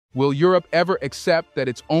Will Europe ever accept that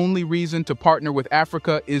its only reason to partner with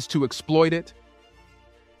Africa is to exploit it?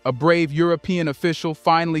 A brave European official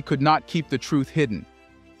finally could not keep the truth hidden.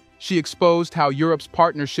 She exposed how Europe's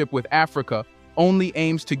partnership with Africa only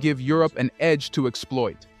aims to give Europe an edge to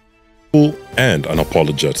exploit. And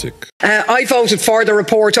unapologetic. I voted for the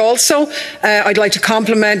report also. I'd like to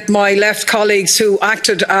compliment my left colleagues who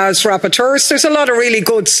acted as rapporteurs. There's a lot of really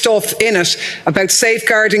good stuff in it about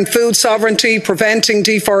safeguarding food sovereignty, preventing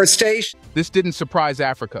deforestation. This didn't surprise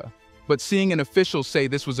Africa, but seeing an official say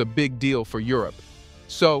this was a big deal for Europe.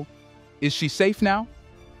 So, is she safe now?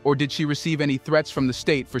 Or did she receive any threats from the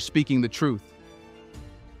state for speaking the truth?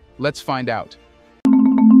 Let's find out.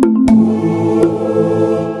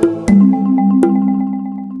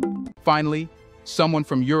 Finally, someone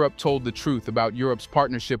from Europe told the truth about Europe's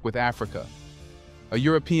partnership with Africa. A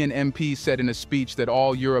European MP said in a speech that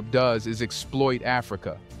all Europe does is exploit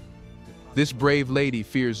Africa. This brave lady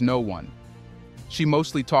fears no one. She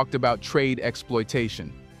mostly talked about trade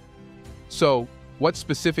exploitation. So, what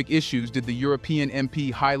specific issues did the European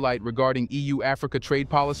MP highlight regarding EU-Africa trade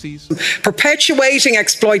policies? Perpetuating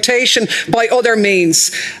exploitation by other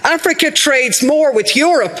means. Africa trades more with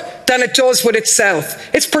Europe than it does with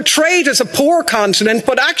itself. It's portrayed as a poor continent,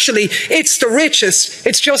 but actually it's the richest.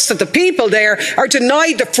 It's just that the people there are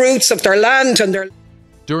denied the fruits of their land and their...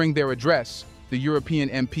 During their address, the European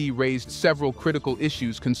MP raised several critical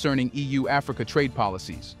issues concerning EU-Africa trade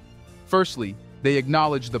policies. Firstly, they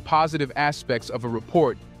acknowledged the positive aspects of a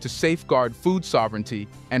report to safeguard food sovereignty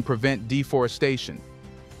and prevent deforestation.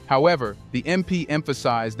 However, the MP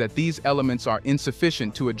emphasized that these elements are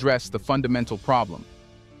insufficient to address the fundamental problem: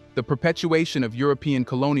 the perpetuation of European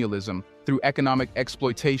colonialism through economic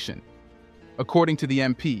exploitation. According to the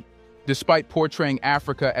MP, despite portraying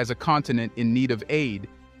Africa as a continent in need of aid,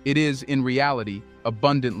 it is, in reality,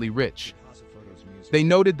 abundantly rich. They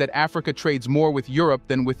noted that Africa trades more with Europe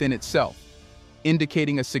than within itself,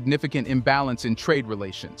 indicating a significant imbalance in trade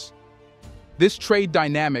relations. This trade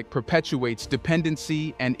dynamic perpetuates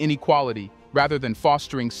dependency and inequality rather than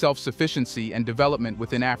fostering self-sufficiency and development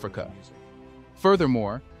within Africa.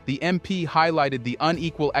 Furthermore, the MP highlighted the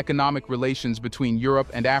unequal economic relations between Europe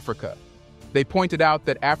and Africa. They pointed out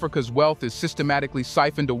that Africa's wealth is systematically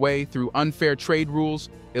siphoned away through unfair trade rules,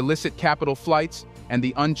 illicit capital flights, and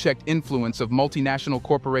the unchecked influence of multinational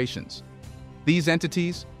corporations. These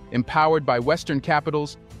entities, empowered by Western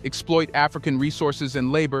capitals, exploit African resources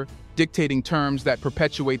and labor, dictating terms that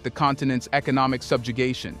perpetuate the continent's economic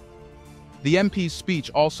subjugation. The MP's speech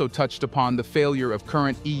also touched upon the failure of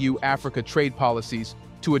current EU-Africa trade policies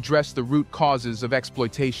to address the root causes of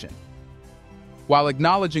exploitation. While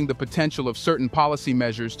acknowledging the potential of certain policy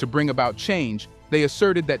measures to bring about change, they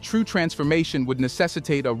asserted that true transformation would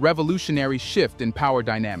necessitate a revolutionary shift in power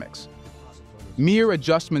dynamics. Mere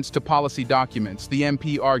adjustments to policy documents, the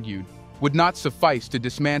MP argued, would not suffice to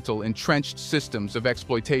dismantle entrenched systems of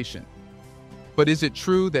exploitation. But is it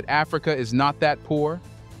true that Africa is not that poor?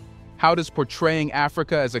 How does portraying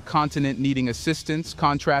Africa as a continent needing assistance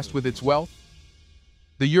contrast with its wealth?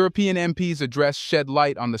 The European MP's address shed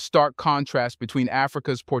light on the stark contrast between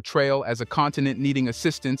Africa's portrayal as a continent needing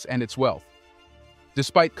assistance and its wealth.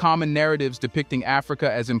 Despite common narratives depicting Africa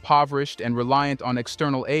as impoverished and reliant on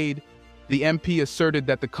external aid, the MP asserted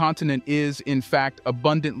that the continent is, in fact,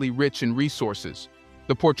 abundantly rich in resources.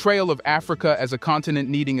 The portrayal of Africa as a continent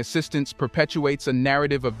needing assistance perpetuates a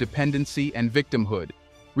narrative of dependency and victimhood,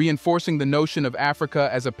 reinforcing the notion of Africa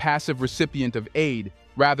as a passive recipient of aid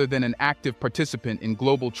rather than an active participant in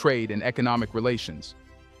global trade and economic relations.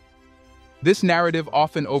 This narrative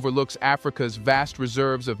often overlooks Africa's vast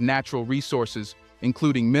reserves of natural resources,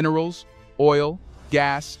 including minerals, oil,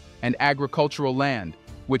 gas, and agricultural land,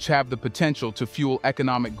 which have the potential to fuel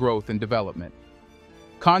economic growth and development.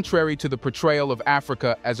 Contrary to the portrayal of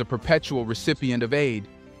Africa as a perpetual recipient of aid,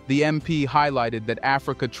 the MP highlighted that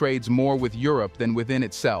Africa trades more with Europe than within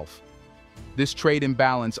itself. This trade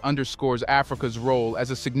imbalance underscores Africa's role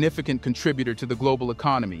as a significant contributor to the global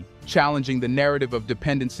economy, challenging the narrative of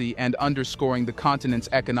dependency and underscoring the continent's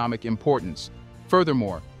economic importance.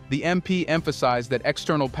 Furthermore, the MP emphasized that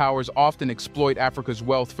external powers often exploit Africa's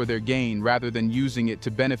wealth for their gain rather than using it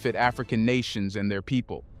to benefit African nations and their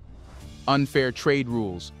people. Unfair trade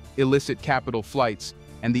rules, illicit capital flights,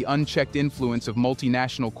 and the unchecked influence of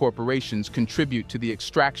multinational corporations contribute to the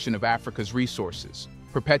extraction of Africa's resources,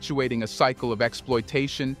 perpetuating a cycle of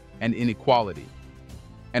exploitation and inequality.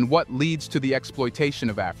 And what leads to the exploitation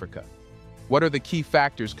of Africa? What are the key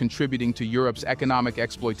factors contributing to Europe's economic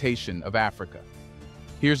exploitation of Africa?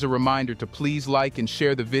 Here's a reminder to please like and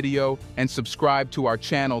share the video and subscribe to our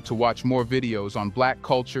channel to watch more videos on Black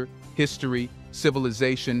culture, history,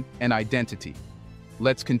 civilization, and identity.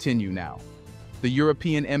 Let's continue now. The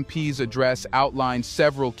European MP's address outlined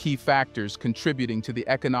several key factors contributing to the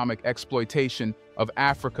economic exploitation of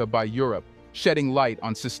Africa by Europe, shedding light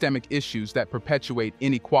on systemic issues that perpetuate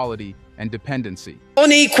inequality and dependency.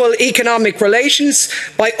 Unequal economic relations,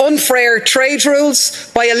 by unfair trade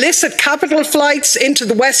rules, by illicit capital flights into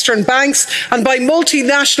the Western banks, and by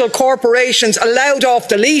multinational corporations allowed off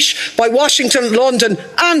the leash by Washington, London,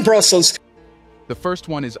 and Brussels. The first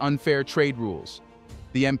one is unfair trade rules.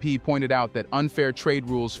 The MP pointed out that unfair trade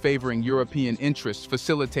rules favoring European interests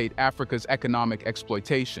facilitate Africa's economic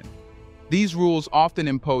exploitation. These rules often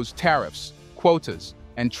impose tariffs, quotas,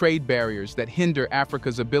 and trade barriers that hinder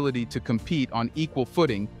Africa's ability to compete on equal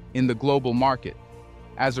footing in the global market.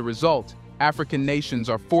 As a result, African nations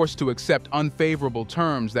are forced to accept unfavorable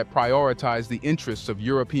terms that prioritize the interests of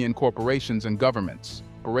European corporations and governments.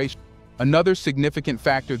 Another significant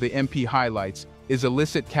factor the MP highlights is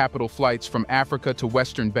illicit capital flights from Africa to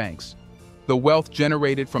Western banks. The wealth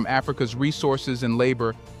generated from Africa's resources and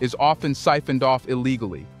labor is often siphoned off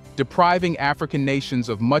illegally, depriving African nations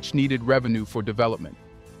of much-needed revenue for development.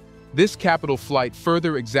 This capital flight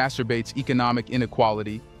further exacerbates economic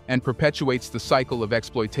inequality and perpetuates the cycle of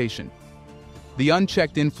exploitation. The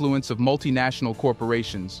unchecked influence of multinational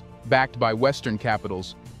corporations, backed by Western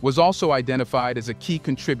capitals, was also identified as a key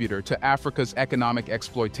contributor to Africa's economic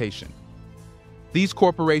exploitation. These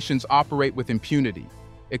corporations operate with impunity,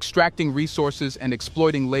 extracting resources and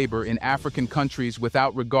exploiting labor in African countries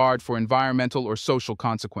without regard for environmental or social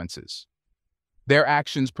consequences. Their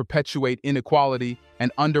actions perpetuate inequality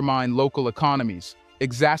and undermine local economies,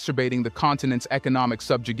 exacerbating the continent's economic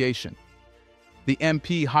subjugation. The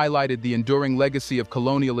MP highlighted the enduring legacy of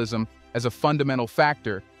colonialism as a fundamental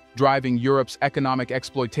factor driving Europe's economic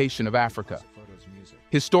exploitation of Africa.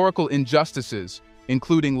 Historical injustices,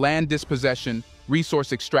 including land dispossession,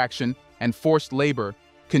 resource extraction, and forced labor,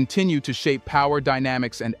 continue to shape power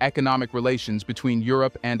dynamics and economic relations between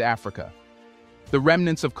Europe and Africa. The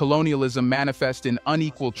remnants of colonialism manifest in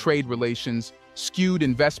unequal trade relations, skewed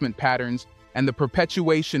investment patterns, and the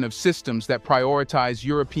perpetuation of systems that prioritize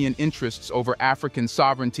European interests over African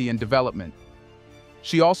sovereignty and development.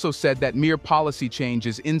 She also said that mere policy change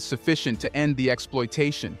is insufficient to end the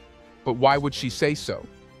exploitation, but why would she say so?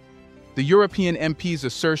 The European MP's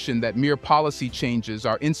assertion that mere policy changes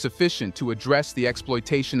are insufficient to address the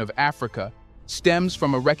exploitation of Africa stems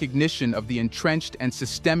from a recognition of the entrenched and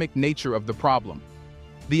systemic nature of the problem.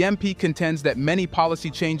 The MP contends that many policy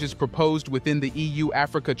changes proposed within the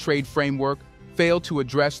EU-Africa trade framework fail to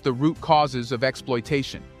address the root causes of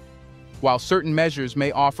exploitation. While certain measures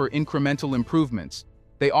may offer incremental improvements,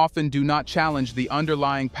 they often do not challenge the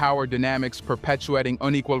underlying power dynamics perpetuating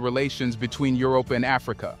unequal relations between Europe and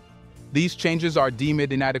Africa. These changes are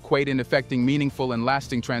deemed inadequate in effecting meaningful and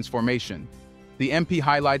lasting transformation. The MP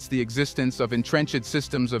highlights the existence of entrenched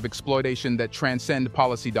systems of exploitation that transcend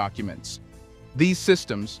policy documents. These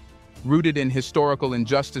systems, rooted in historical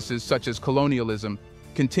injustices such as colonialism,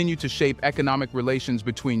 continue to shape economic relations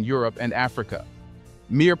between Europe and Africa.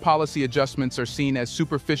 Mere policy adjustments are seen as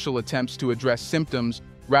superficial attempts to address symptoms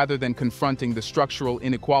rather than confronting the structural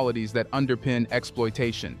inequalities that underpin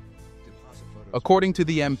exploitation. According to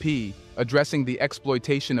the MP, addressing the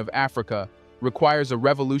exploitation of Africa requires a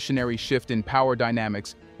revolutionary shift in power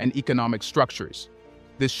dynamics and economic structures.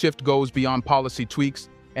 This shift goes beyond policy tweaks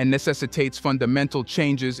and necessitates fundamental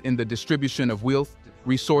changes in the distribution of wealth,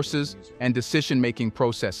 resources, and decision-making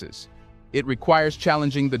processes. It requires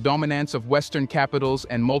challenging the dominance of Western capitals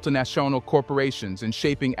and multinational corporations in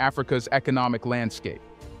shaping Africa's economic landscape.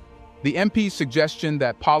 The MP's suggestion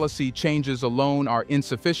that policy changes alone are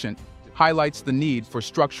insufficient highlights the need for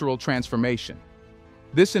structural transformation.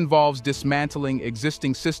 This involves dismantling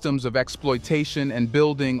existing systems of exploitation and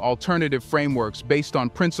building alternative frameworks based on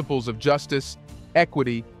principles of justice,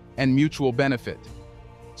 equity, and mutual benefit.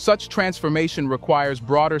 Such transformation requires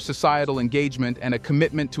broader societal engagement and a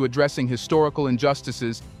commitment to addressing historical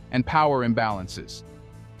injustices and power imbalances.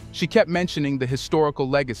 She kept mentioning the historical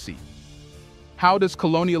legacy. How does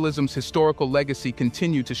colonialism's historical legacy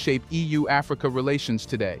continue to shape EU-Africa relations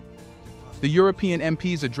today? The European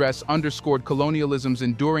MP's address underscored colonialism's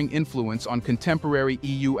enduring influence on contemporary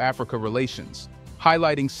EU-Africa relations,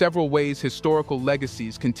 highlighting several ways historical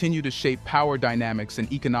legacies continue to shape power dynamics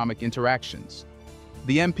and economic interactions.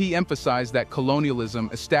 The MP emphasized that colonialism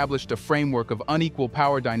established a framework of unequal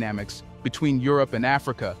power dynamics between Europe and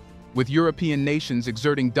Africa, with European nations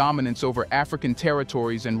exerting dominance over African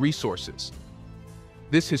territories and resources.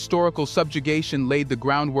 This historical subjugation laid the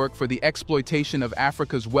groundwork for the exploitation of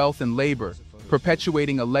Africa's wealth and labor,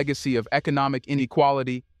 perpetuating a legacy of economic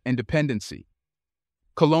inequality and dependency.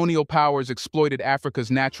 Colonial powers exploited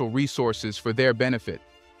Africa's natural resources for their benefit,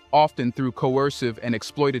 often through coercive and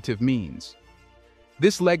exploitative means.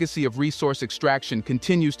 This legacy of resource extraction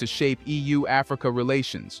continues to shape EU-Africa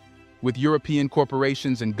relations, with European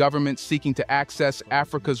corporations and governments seeking to access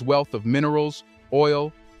Africa's wealth of minerals,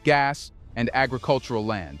 oil, gas, and agricultural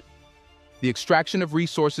land. The extraction of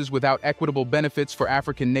resources without equitable benefits for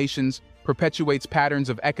African nations perpetuates patterns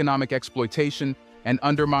of economic exploitation and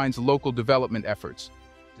undermines local development efforts.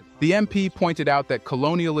 The MP pointed out that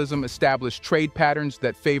colonialism established trade patterns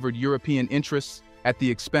that favored European interests at the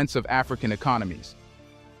expense of African economies.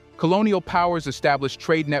 Colonial powers established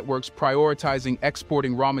trade networks prioritizing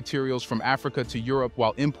exporting raw materials from Africa to Europe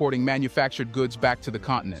while importing manufactured goods back to the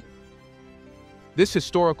continent. This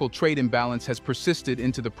historical trade imbalance has persisted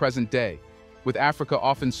into the present day, with Africa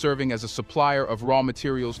often serving as a supplier of raw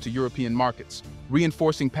materials to European markets,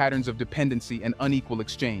 reinforcing patterns of dependency and unequal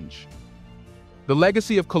exchange. The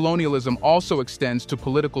legacy of colonialism also extends to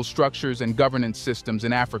political structures and governance systems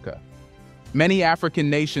in Africa. Many African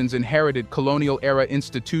nations inherited colonial-era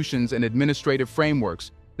institutions and administrative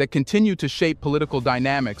frameworks that continue to shape political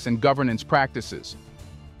dynamics and governance practices.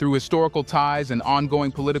 Through historical ties and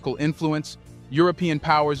ongoing political influence, European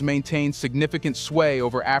powers maintain significant sway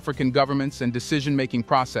over African governments and decision-making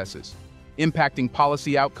processes, impacting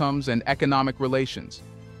policy outcomes and economic relations.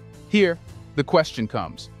 Here, the question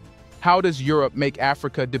comes: how does Europe make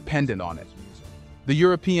Africa dependent on it? The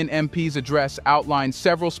European MP's address outlined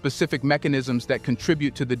several specific mechanisms that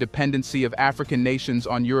contribute to the dependency of African nations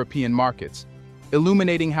on European markets,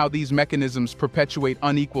 illuminating how these mechanisms perpetuate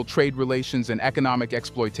unequal trade relations and economic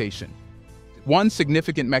exploitation. One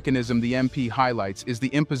significant mechanism the MP highlights is the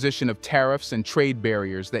imposition of tariffs and trade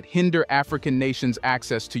barriers that hinder African nations'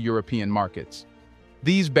 access to European markets.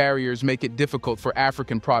 These barriers make it difficult for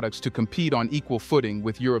African products to compete on equal footing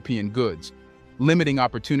with European goods, limiting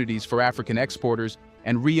opportunities for African exporters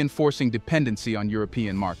and reinforcing dependency on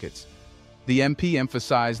European markets. The MP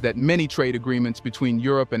emphasized that many trade agreements between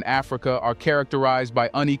Europe and Africa are characterized by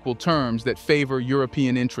unequal terms that favor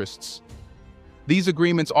European interests. These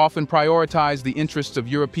agreements often prioritize the interests of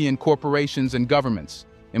European corporations and governments,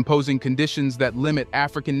 imposing conditions that limit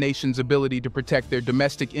African nations' ability to protect their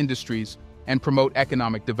domestic industries and promote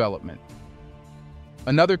economic development.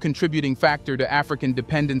 Another contributing factor to African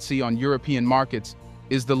dependency on European markets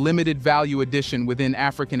is the limited value addition within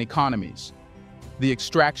African economies. The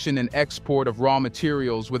extraction and export of raw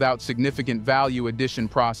materials without significant value addition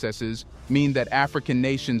processes mean that African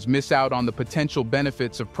nations miss out on the potential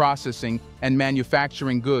benefits of processing and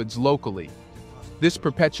manufacturing goods locally. This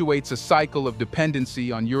perpetuates a cycle of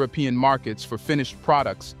dependency on European markets for finished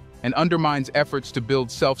products and undermines efforts to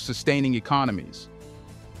build self-sustaining economies.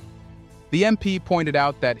 The MP pointed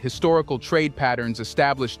out that historical trade patterns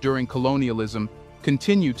established during colonialism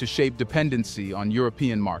continue to shape dependency on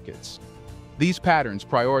European markets. These patterns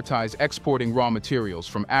prioritize exporting raw materials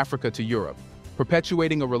from Africa to Europe,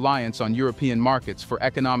 perpetuating a reliance on European markets for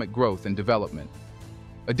economic growth and development.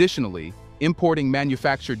 Additionally, importing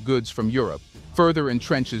manufactured goods from Europe further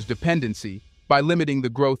entrenches dependency by limiting the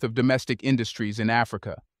growth of domestic industries in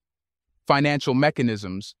Africa. Financial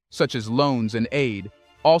mechanisms, such as loans and aid,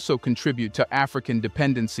 also contribute to African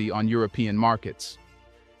dependency on European markets.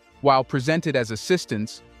 While presented as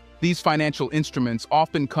assistance, these financial instruments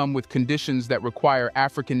often come with conditions that require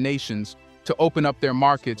African nations to open up their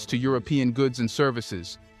markets to European goods and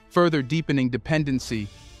services, further deepening dependency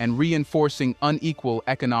and reinforcing unequal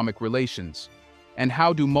economic relations. And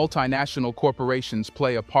how do multinational corporations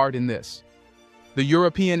play a part in this? The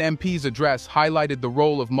European MP's address highlighted the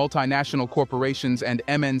role of multinational corporations and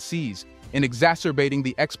MNCs in exacerbating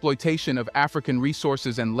the exploitation of African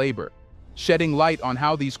resources and labor, shedding light on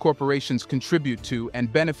how these corporations contribute to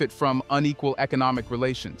and benefit from unequal economic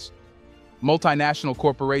relations. Multinational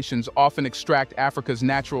corporations often extract Africa's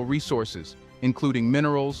natural resources, including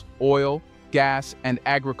minerals, oil, gas, and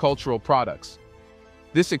agricultural products.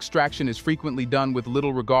 This extraction is frequently done with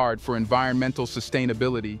little regard for environmental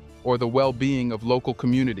sustainability or the well-being of local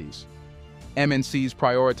communities. MNCs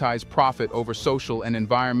prioritize profit over social and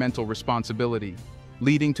environmental responsibility,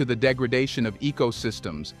 leading to the degradation of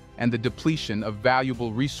ecosystems and the depletion of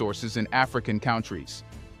valuable resources in African countries.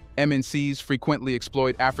 MNCs frequently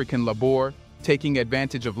exploit African labor, taking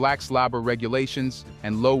advantage of lax labor regulations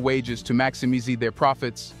and low wages to maximize their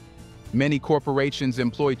profits. Many corporations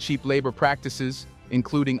employ cheap labor practices,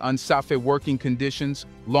 including unsafe working conditions,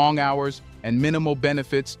 long hours, and minimal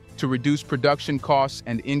benefits to reduce production costs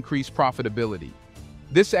and increase profitability.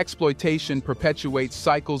 This exploitation perpetuates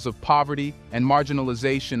cycles of poverty and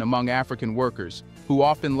marginalization among African workers, who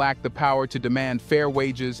often lack the power to demand fair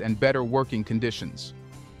wages and better working conditions.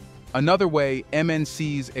 Another way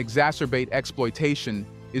MNCs exacerbate exploitation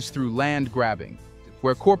is through land grabbing,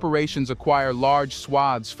 where corporations acquire large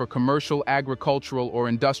swaths for commercial, agricultural, or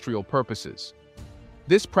industrial purposes.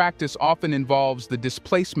 This practice often involves the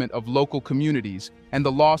displacement of local communities and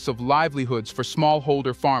the loss of livelihoods for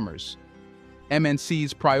smallholder farmers.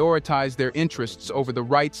 MNCs prioritize their interests over the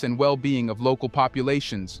rights and well-being of local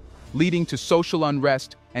populations, leading to social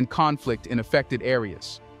unrest and conflict in affected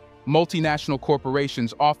areas. Multinational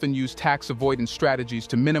corporations often use tax avoidance strategies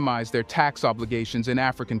to minimize their tax obligations in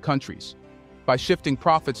African countries. By shifting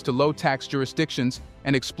profits to low-tax jurisdictions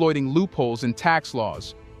and exploiting loopholes in tax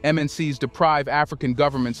laws, MNCs deprive African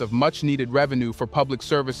governments of much-needed revenue for public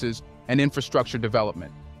services and infrastructure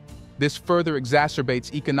development. This further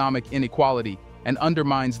exacerbates economic inequality and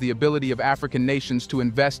undermines the ability of African nations to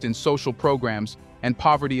invest in social programs and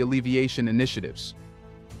poverty alleviation initiatives.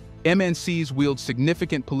 MNCs wield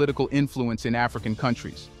significant political influence in African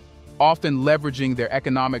countries, often leveraging their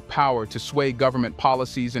economic power to sway government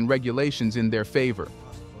policies and regulations in their favor.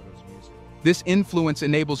 This influence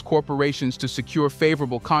enables corporations to secure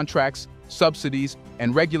favorable contracts, subsidies,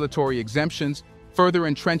 and regulatory exemptions, further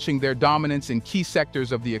entrenching their dominance in key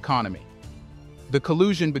sectors of the economy. The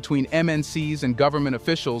collusion between MNCs and government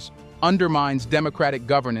officials undermines democratic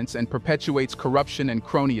governance and perpetuates corruption and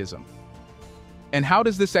cronyism. And how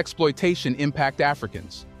does this exploitation impact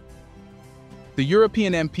Africans? The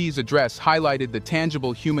European MP's address highlighted the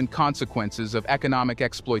tangible human consequences of economic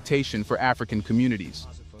exploitation for African communities,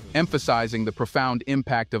 emphasizing the profound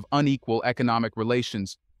impact of unequal economic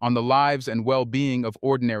relations on the lives and well-being of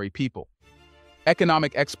ordinary people.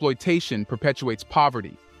 Economic exploitation perpetuates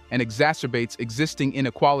poverty and exacerbates existing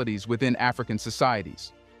inequalities within African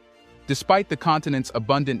societies. Despite the continent's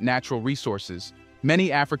abundant natural resources,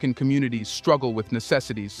 many African communities struggle with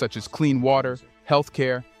necessities such as clean water,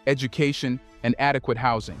 healthcare, education, and adequate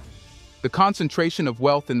housing. The concentration of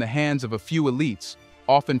wealth in the hands of a few elites,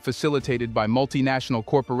 often facilitated by multinational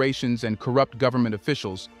corporations and corrupt government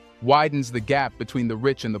officials, widens the gap between the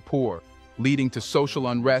rich and the poor, leading to social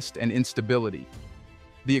unrest and instability.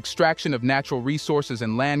 The extraction of natural resources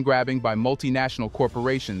and land grabbing by multinational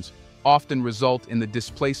corporations often result in the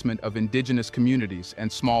displacement of indigenous communities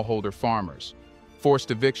and smallholder farmers.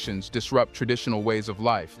 Forced evictions disrupt traditional ways of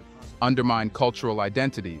life, undermine cultural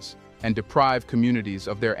identities, and deprive communities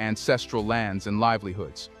of their ancestral lands and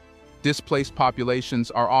livelihoods. Displaced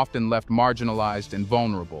populations are often left marginalized and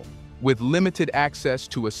vulnerable, with limited access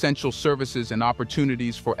to essential services and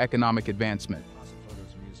opportunities for economic advancement.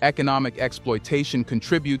 Economic exploitation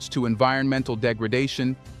contributes to environmental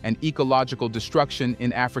degradation and ecological destruction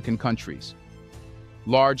in African countries.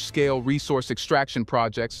 Large-scale resource extraction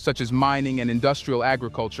projects, such as mining and industrial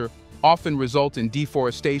agriculture, often result in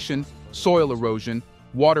deforestation, soil erosion,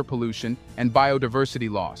 water pollution, and biodiversity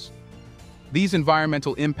loss. These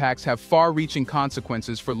environmental impacts have far-reaching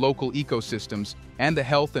consequences for local ecosystems and the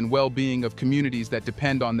health and well-being of communities that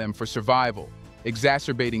depend on them for survival,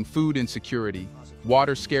 exacerbating food insecurity,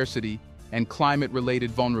 water scarcity, and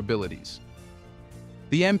climate-related vulnerabilities.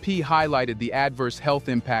 The MP highlighted the adverse health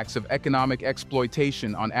impacts of economic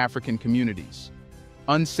exploitation on African communities.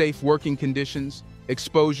 Unsafe working conditions,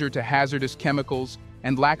 exposure to hazardous chemicals,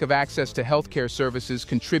 and lack of access to healthcare services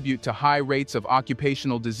contribute to high rates of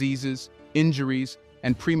occupational diseases, injuries,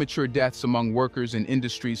 and premature deaths among workers in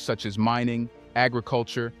industries such as mining,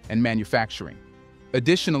 agriculture, and manufacturing.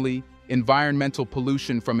 Additionally, environmental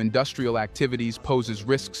pollution from industrial activities poses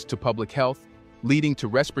risks to public health, leading to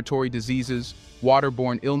respiratory diseases,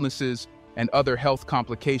 waterborne illnesses, and other health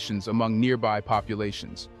complications among nearby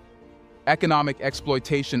populations. Economic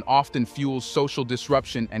exploitation often fuels social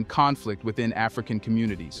disruption and conflict within African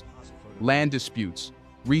communities. Land disputes,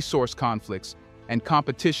 resource conflicts, and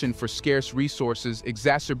competition for scarce resources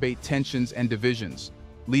exacerbate tensions and divisions,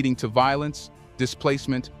 leading to violence,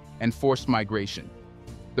 displacement, and forced migration.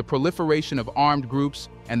 The proliferation of armed groups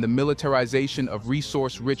and the militarization of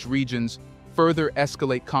resource-rich regions further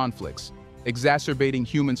escalate conflicts, exacerbating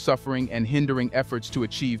human suffering and hindering efforts to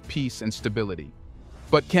achieve peace and stability.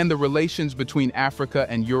 But can the relations between Africa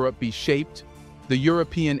and Europe be shaped? The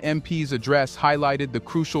European MP's address highlighted the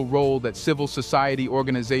crucial role that civil society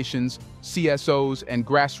organizations, CSOs, and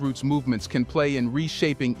grassroots movements can play in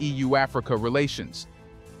reshaping EU-Africa relations.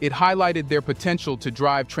 It highlighted their potential to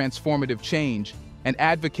drive transformative change and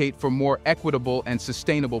advocate for more equitable and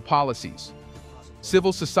sustainable policies.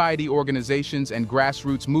 Civil society organizations and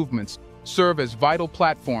grassroots movements serve as vital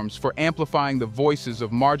platforms for amplifying the voices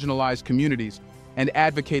of marginalized communities and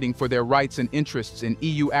advocating for their rights and interests in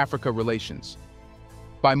EU-Africa relations.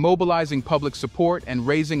 By mobilizing public support and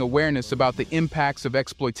raising awareness about the impacts of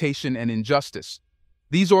exploitation and injustice,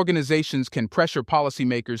 These organizations can pressure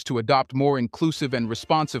policymakers to adopt more inclusive and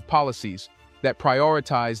responsive policies that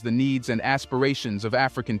prioritize the needs and aspirations of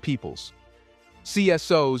African peoples.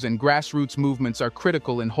 CSOs and grassroots movements are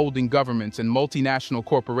critical in holding governments and multinational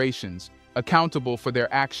corporations accountable for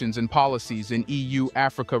their actions and policies in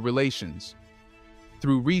EU-Africa relations.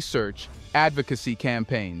 Through research, advocacy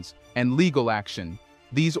campaigns, and legal action,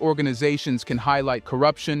 these organizations can highlight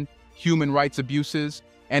corruption, human rights abuses,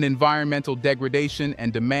 and environmental degradation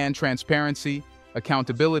and demand transparency,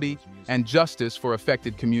 accountability, and justice for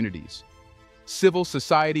affected communities. Civil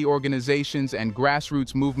society organizations and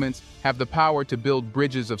grassroots movements have the power to build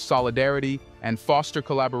bridges of solidarity and foster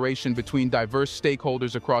collaboration between diverse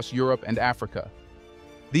stakeholders across Europe and Africa.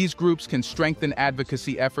 These groups can strengthen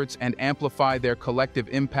advocacy efforts and amplify their collective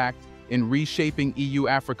impact in reshaping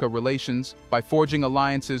EU-Africa relations by forging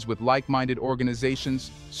alliances with like-minded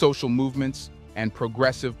organizations, social movements, and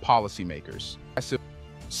progressive policymakers.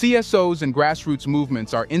 CSOs and grassroots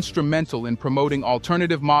movements are instrumental in promoting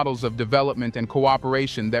alternative models of development and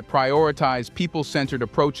cooperation that prioritize people-centered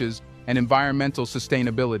approaches and environmental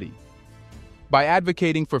sustainability. By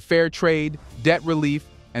advocating for fair trade, debt relief,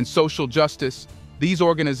 and social justice, these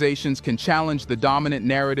organizations can challenge the dominant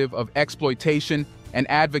narrative of exploitation and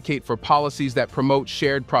advocate for policies that promote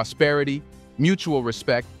shared prosperity, mutual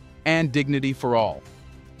respect, and dignity for all.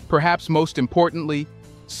 Perhaps most importantly,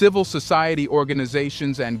 civil society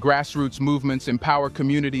organizations and grassroots movements empower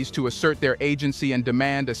communities to assert their agency and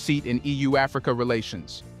demand a seat in EU-Africa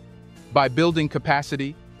relations. By building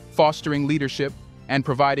capacity, fostering leadership, and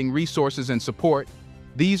providing resources and support,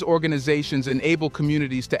 these organizations enable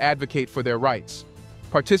communities to advocate for their rights,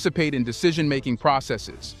 participate in decision-making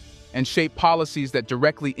processes, and shape policies that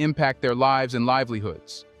directly impact their lives and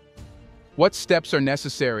livelihoods. What steps are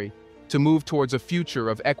necessary to move towards a future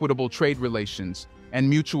of equitable trade relations and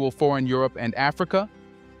mutual foreign Europe and Africa?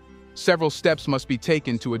 Several steps must be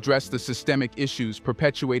taken to address the systemic issues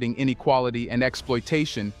perpetuating inequality and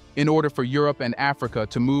exploitation in order for Europe and Africa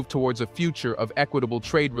to move towards a future of equitable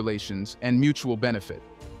trade relations and mutual benefit.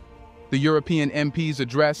 The European MP's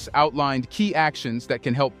address outlined key actions that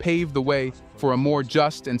can help pave the way for a more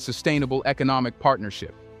just and sustainable economic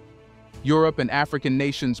partnership. Europe and African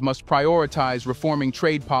nations must prioritize reforming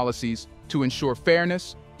trade policies to ensure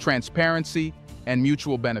fairness, transparency, and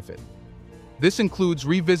mutual benefit. This includes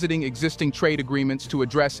revisiting existing trade agreements to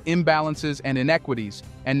address imbalances and inequities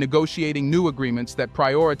and negotiating new agreements that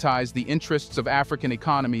prioritize the interests of African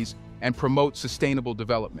economies and promote sustainable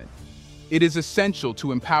development. It is essential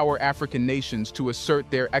to empower African nations to assert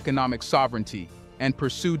their economic sovereignty and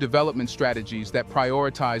pursue development strategies that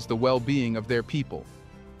prioritize the well-being of their people.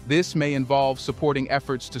 This may involve supporting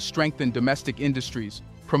efforts to strengthen domestic industries,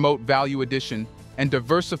 promote value addition, and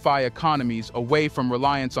diversify economies away from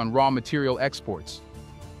reliance on raw material exports.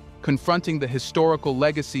 Confronting the historical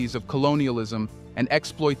legacies of colonialism and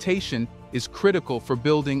exploitation is critical for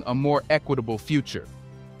building a more equitable future.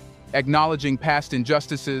 Acknowledging past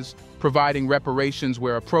injustices, providing reparations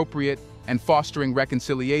where appropriate, and fostering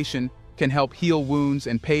reconciliation can help heal wounds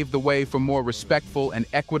and pave the way for more respectful and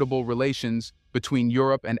equitable relations between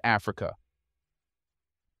Europe and Africa.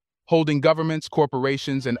 Holding governments,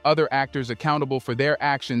 corporations, and other actors accountable for their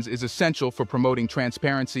actions is essential for promoting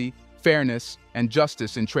transparency, fairness, and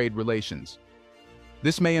justice in trade relations.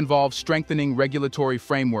 This may involve strengthening regulatory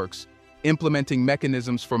frameworks, implementing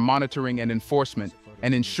mechanisms for monitoring and enforcement,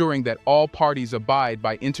 and ensuring that all parties abide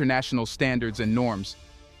by international standards and norms.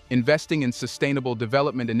 Investing in sustainable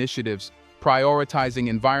development initiatives, prioritizing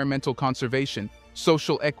environmental conservation,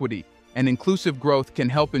 social equity, and inclusive growth can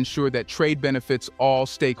help ensure that trade benefits all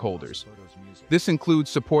stakeholders. This includes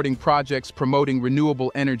supporting projects promoting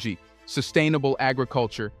renewable energy, sustainable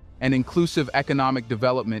agriculture, and inclusive economic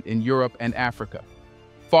development in Europe and Africa.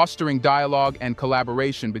 Fostering dialogue and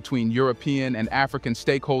collaboration between European and African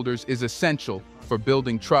stakeholders is essential for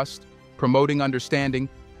building trust, promoting understanding,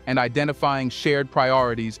 and identifying shared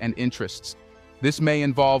priorities and interests. This may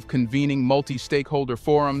involve convening multi-stakeholder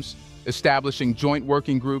forums, establishing joint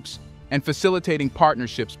working groups, and facilitating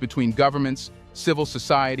partnerships between governments, civil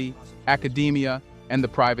society, academia, and the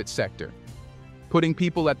private sector. Putting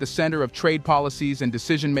people at the center of trade policies and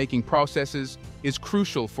decision-making processes is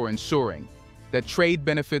crucial for ensuring that trade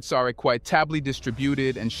benefits are equitably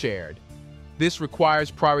distributed and shared. This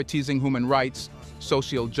requires prioritizing human rights,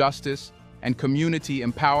 social justice, and community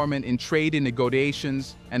empowerment in trade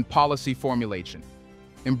negotiations and policy formulation.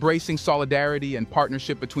 Embracing solidarity and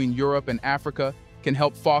partnership between Europe and Africa can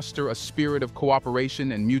help foster a spirit of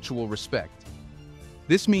cooperation and mutual respect.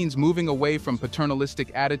 This means moving away from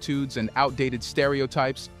paternalistic attitudes and outdated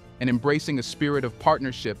stereotypes and embracing a spirit of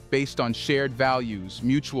partnership based on shared values,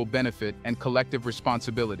 mutual benefit, and collective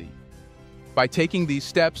responsibility. By taking these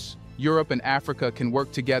steps, Europe and Africa can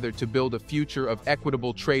work together to build a future of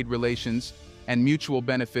equitable trade relations and mutual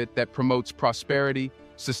benefit that promotes prosperity,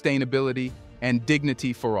 sustainability, and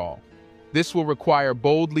dignity for all. This will require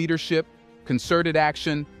bold leadership, concerted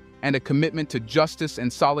action, and a commitment to justice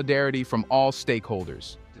and solidarity from all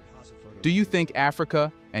stakeholders. Do you think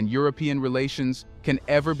Africa and European relations can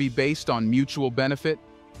ever be based on mutual benefit?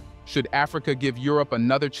 Should Africa give Europe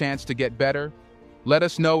another chance to get better? Let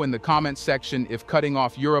us know in the comments section if cutting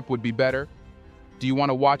off Europe would be better. Do you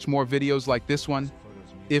want to watch more videos like this one?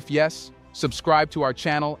 If yes, subscribe to our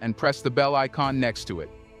channel and press the bell icon next to it.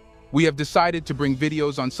 We have decided to bring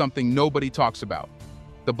videos on something nobody talks about: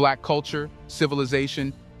 the Black culture,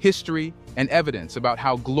 civilization, history, and evidence about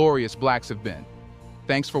how glorious Blacks have been.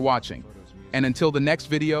 Thanks for watching. And until the next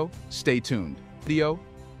video, stay tuned.